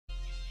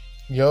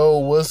Yo,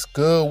 what's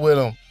good with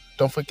them?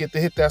 Don't forget to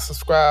hit that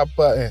subscribe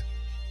button,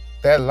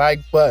 that like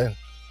button.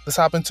 Let's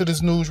hop into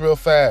this news real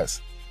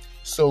fast.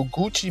 So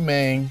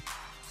guccimane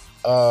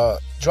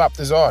dropped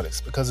his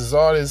artist because his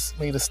artist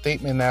made a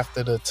statement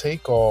after the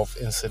takeoff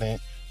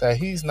incident that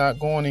he's not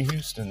going to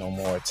Houston no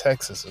more,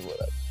 Texas or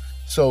whatever.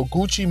 So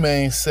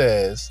guccimane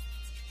says,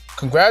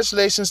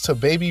 "Congratulations to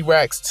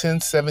babyracks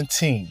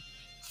 1017,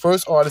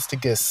 first artist to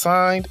get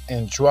signed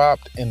and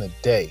dropped in a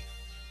day.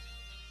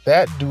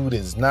 That dude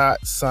is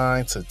not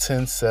signed to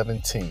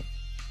 1017.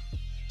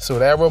 So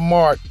that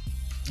remark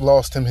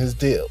lost him his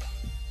deal.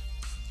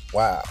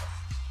 Wow.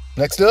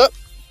 Next up,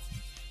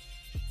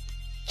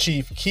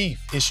 Chiefkeef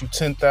issued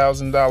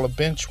 $10,000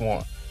 bench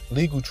warrant.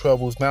 Legal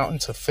troubles mounting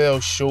to fail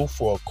show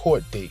for a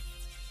court date.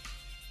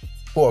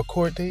 For a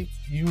court date?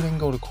 You didn't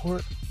go to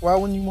court? Why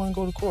wouldn't you want to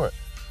go to court?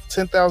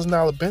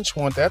 $10,000 bench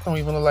warrant, that don't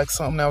even look like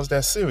something that was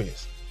that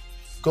serious.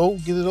 Go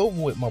get it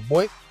over with, my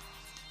boy.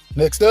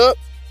 Next up,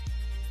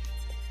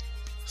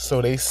 so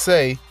they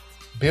say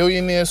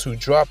billionaires who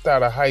dropped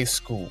out of high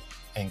school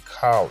and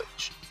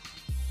college.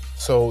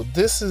 So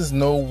this is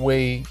no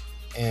way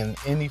in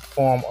any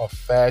form or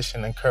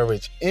fashion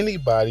encourage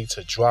anybody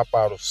to drop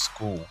out of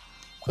school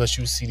because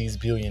you see these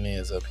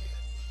billionaires up here.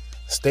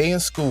 Stay in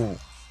school.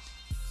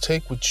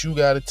 Take what you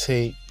got to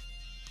take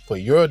for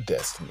your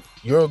destiny,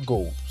 your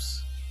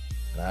goals.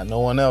 Not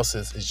no one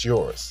else's, is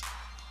yours.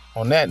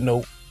 On that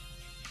note,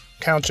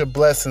 count your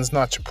blessings,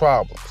 not your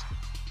problems.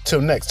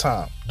 Till next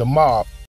time, the mob